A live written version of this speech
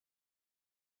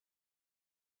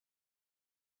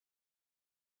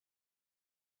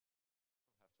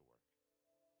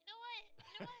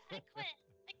I quit.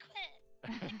 I quit. I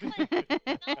quit.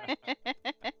 No,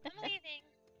 I'm leaving.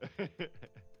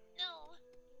 No.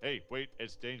 Hey, wait,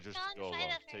 it's dangerous to Gone, go fight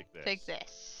alone. over. Take this. Take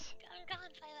this. I'm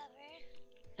gone, fight over.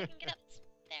 I can get up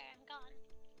there. I'm gone.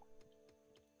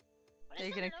 What Are is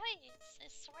you that gonna- noise? I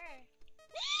swear.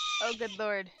 Oh, good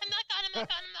lord. I'm not gone. I'm not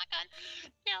gone. I'm not gone.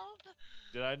 No.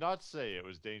 Did I not say it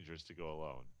was dangerous to go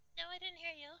alone? No, I didn't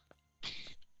hear you.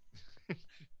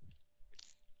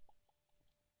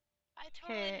 I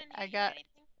totally Okay, didn't I hear got- anything.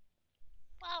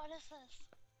 Wow, what is this?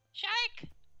 Shark!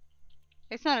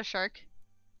 It's not a shark.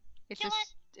 It's Kill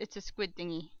it's a squid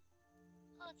thingy.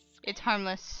 Oh, it's a squid. It's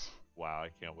harmless. Wow, I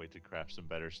can't wait to craft some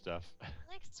better stuff. I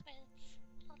like squids.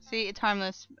 See, it's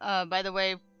harmless. By the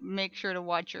way, make sure to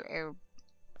watch your air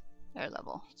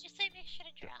level. Did you say make sure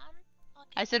to drown? Okay.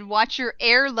 I said watch your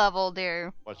air level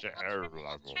there. What's your I'll air try-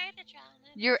 I'll level? try to drown.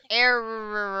 It Your takes-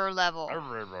 air level. Your Make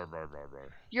sure my air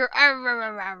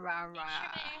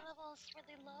level is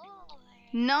really low. Or...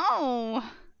 No.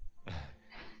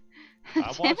 I'm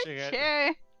Damn watching it.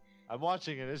 Cher. I'm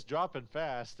watching it. It's dropping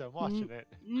fast. I'm watching it.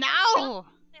 No.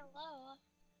 They're low.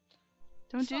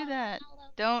 Don't do So, that. how low?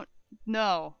 Don't.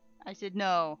 No. I said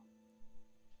no.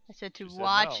 I said to You said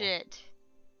watch no. it.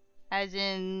 As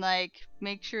in, like,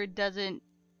 make sure it doesn't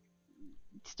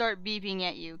start beeping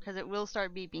at you, because it will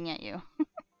start beeping at you.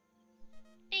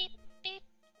 Beep, beep,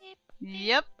 beep,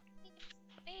 Yep. beep,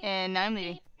 beep, And now I'm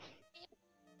leaving. beep, beep.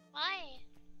 Why?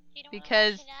 You don't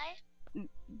Because- want to watch me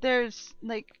There's,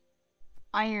 like,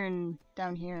 iron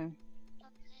down here. die?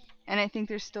 Okay. And I think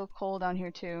there's still coal down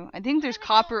here, too. I think there's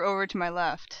copper over to my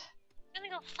left. I'm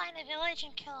gonna go find a village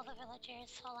and kill all the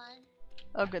villagers. Hold on.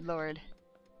 Oh, good lord.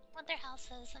 Want their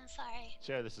houses. I'm sorry.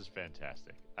 Cher, this is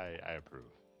fantastic. I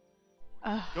approve.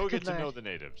 Oh, Go good get to know lord. the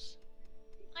natives.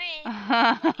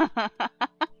 Alright.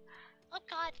 Oh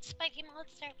god, spiky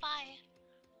monster. Bye.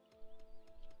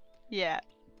 Yeah,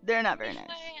 they're not very nice.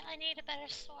 I need a better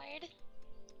sword.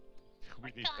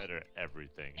 We need done. better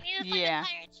everything. I need to find Yeah. a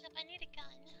pirate ship. I need a gun.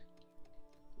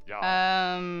 Yeah.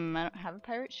 I don't have a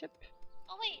pirate ship.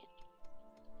 Oh wait.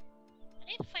 I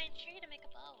need to find a tree to make a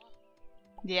bow.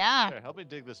 Yeah. Cher, help me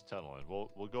dig this tunnel, and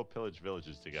we'll go pillage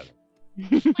villages together. Why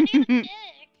do you have to dig?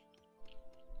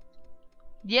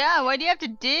 Yeah, why do you have to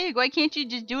dig? Why can't you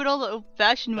just do it all the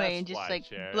old-fashioned way That's and just, why, like,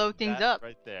 Cher. blow things That up?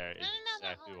 right there is No,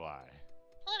 exactly hold why.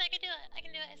 Hold on, I can do it. I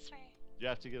can do it. I swear. You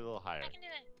have to get a little higher. I can do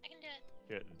it. I can do it.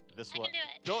 Here, this I one. can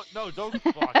do it. Don't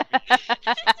block me.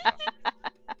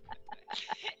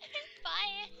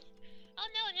 Bye. Oh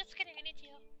no, just kidding. I need you.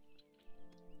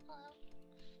 Hello.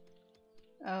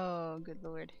 Oh, good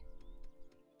lord.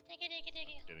 Diggy, diggy,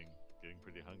 diggy. Getting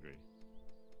pretty hungry.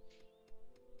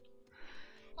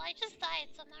 Well, I just died,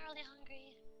 so I'm not really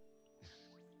hungry.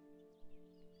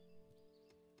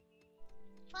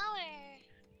 Flower.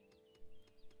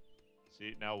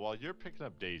 See, now while you're picking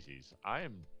up daisies, I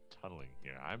am tunneling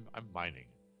here. I'm mining.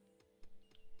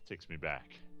 Takes me back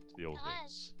to the old God.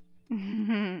 days.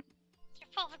 It's your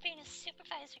fault for being a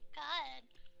supervisor. God.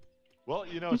 Well,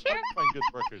 you know, it's hard to find good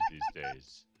workers these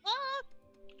days. Well,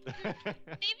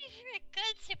 maybe if you're a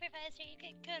good supervisor, you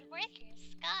get good workers.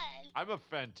 God. I'm a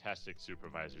fantastic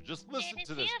supervisor. Just listen Is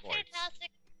to he this a voice.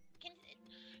 fantastic?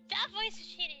 That voice is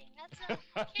cheating. That's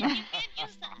not. You can't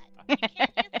use that. You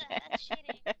can't use that. That's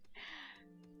cheating.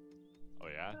 Oh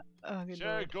yeah? Oh, good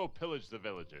Sure, lord. go pillage the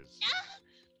villages.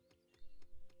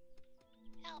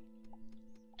 Help.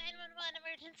 911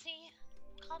 emergency.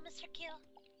 Call Mr. Q.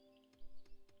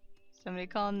 Somebody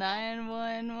call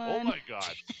 911. Oh my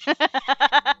god. Run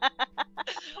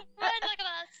like a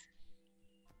bus.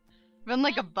 Run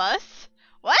like a bus?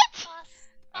 What? Bus.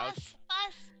 Ouch. Bus.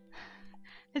 Bus.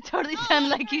 It totally Oh, sounded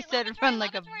like you laboratory, said run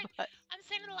like a laboratory. bus. I'm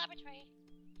staying in the laboratory.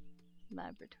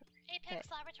 Laboratory. Apex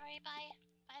laboratory. Bye.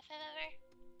 Bye, Feather.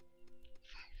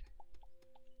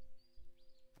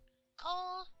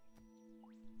 Coal.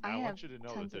 I have want you to know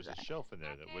that tons of there's a that. shelf in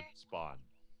there that would Okay. spawn.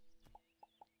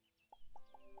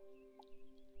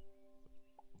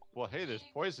 Well, hey, there's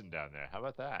poison down there. How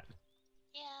about that?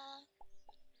 Yeah.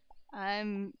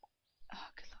 I'm. Oh,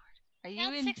 good lord. Are you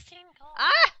Found in? 16 coal.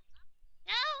 Ah!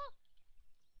 No.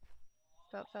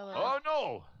 About fell Oh over.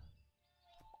 no!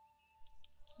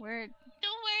 Where?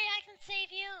 Don't worry, I can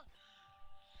save you.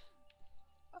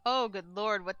 Oh, good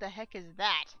lord. What the heck is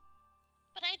that?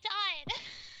 But I died.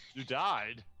 You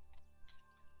died?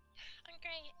 I'm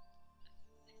great.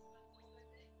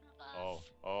 Bus.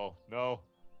 Oh, no.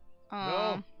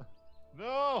 Um.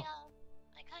 No!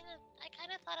 Yeah, I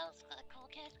kind of thought I was a cool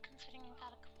kid, considering I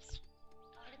got a cool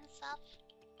sword and stuff.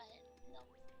 But no.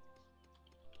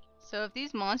 So if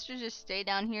these monsters just stay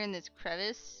down here in this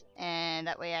crevice, and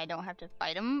that way I don't have to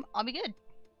fight them, I'll be good.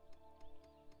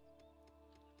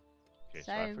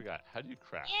 Okay, so I So forgot. How do you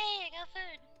craft? Yay, I got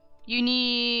food. you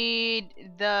need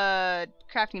the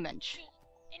crafting bench.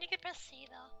 And you can press C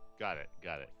though. Got it.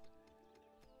 Got it.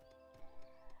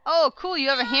 Oh, cool! You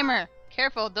have a No! hammer.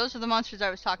 Careful, those are the monsters I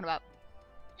was talking about.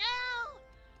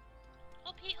 No!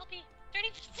 OP, OP.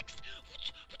 36.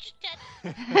 Dead.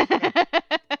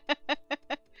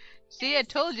 See, I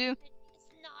told you.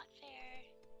 It's not fair.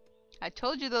 I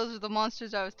told you those are the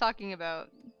monsters I was talking about.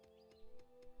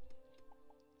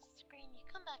 Screen, you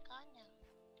come back on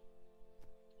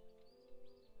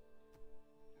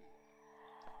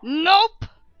now. Nope!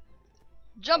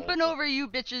 Jumping Oh. over you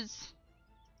bitches.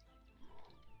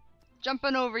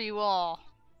 Jumping over you all.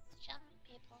 Jump,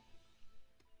 people.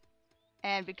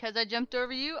 And because I jumped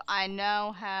over you, I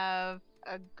now have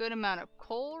a good amount of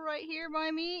coal right here by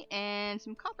me and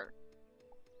some copper.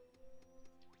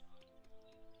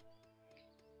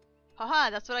 Haha,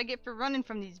 that's what I get for running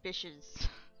from these bitches.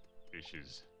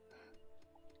 Issues.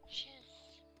 Shiz.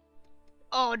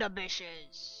 Oh, the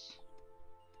bitches.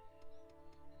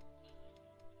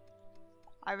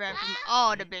 I ran from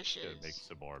all the Gonna make bitches.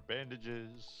 some more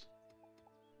bandages.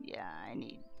 Yeah, I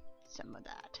need some of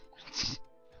that.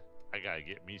 I gotta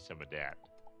get me some of that.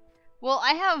 Well,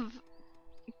 I have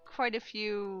quite a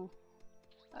few.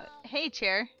 Hey,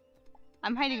 chair.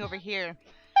 I'm hiding over here.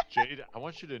 Jade, I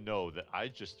want you to know that I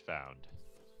just found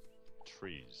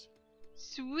trees.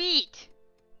 Sweet.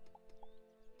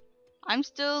 I'm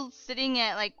still sitting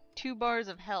at like 2 bars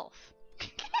of health. More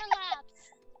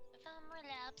laps. I found more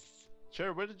laps.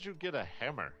 Chair, where did you get a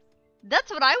hammer? That's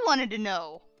what I wanted to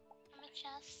know. From a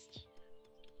chest.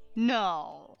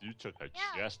 No. You took a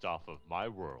Yeah. chest off of my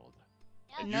world.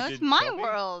 Yes. And you No, it's didn't my tell me?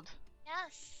 world.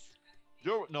 Yes.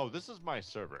 No, this is my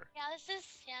server. Yeah, this is.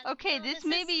 Yeah. Okay, no, this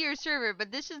may be your server, but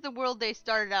this is the world they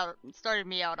started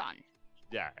me out on.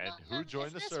 Yeah, and who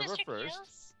joined the is server Mr. first?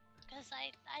 Q's? Because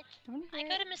I Somebody go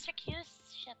hear to Mr. Q's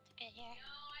ship to get here.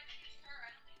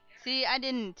 it? See, I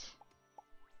didn't.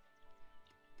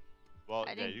 Well, I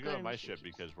yeah, didn't you go go to to my Mr. ship Q's.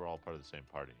 because we're all part of the same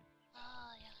party. Oh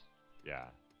yeah.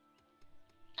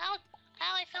 Yeah. Ow!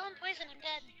 Ow! I fell in poison. I'm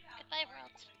dead. Goodbye,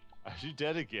 world. Are you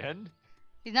dead again?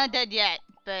 He's not dead yet,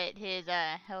 but his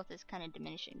health is kind of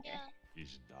diminishing there. Yeah.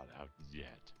 He's not out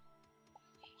yet.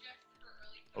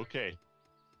 Okay.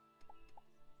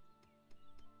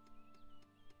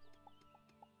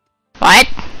 What?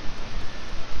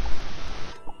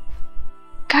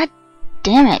 God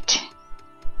damn it.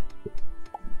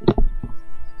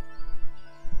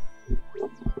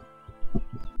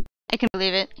 I can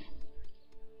believe it.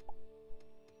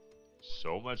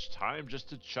 So much time just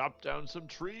to chop down some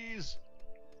trees.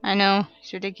 I know,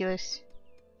 it's ridiculous.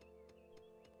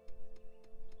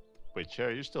 Wait,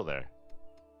 Cherry, you're still there.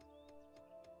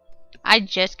 I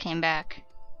just came back.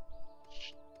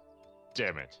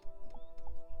 Damn it.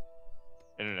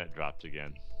 Internet dropped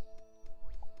again.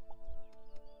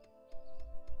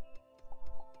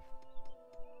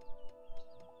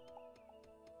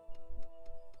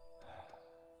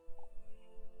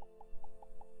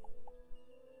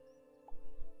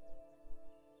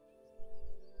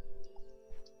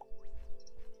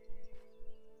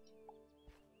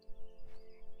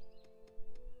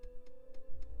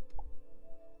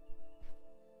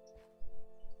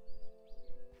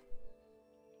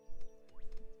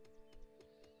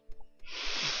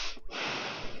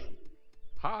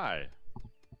 Hi.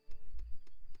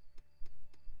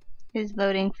 Is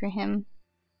loading for him.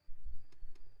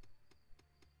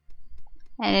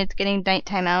 And it's getting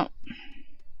nighttime out.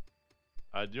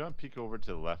 Do you want to peek over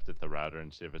to the left at the router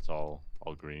and see if it's all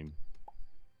green?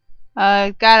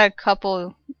 Got a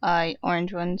couple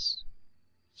orange ones.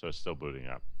 So it's still booting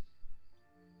up.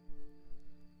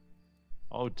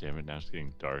 Oh, damn it. Now it's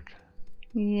getting dark.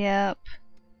 Yep.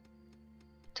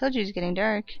 Told you it's getting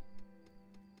dark.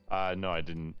 No, I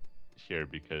didn't hear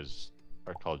because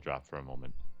our call dropped for a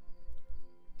moment.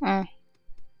 Oh.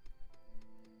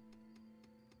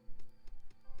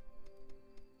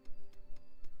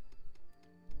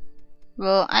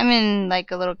 Well, I'm in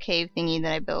like a little cave thingy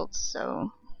that I built,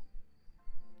 so.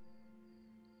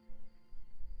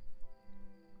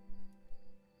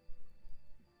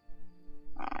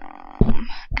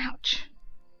 Ouch.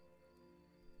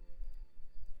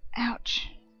 Ouch.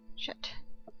 Shit.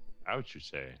 Ouch, you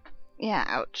say. Yeah,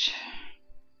 ouch.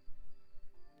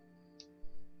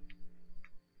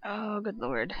 Oh, good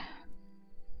lord.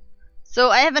 So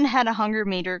I haven't had a hunger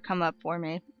meter come up for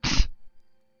me.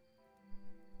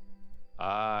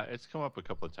 It's come up a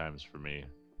couple of times for me.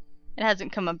 It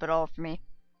hasn't come up at all for me.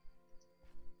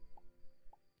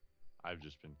 I've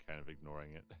just been kind of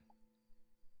ignoring it.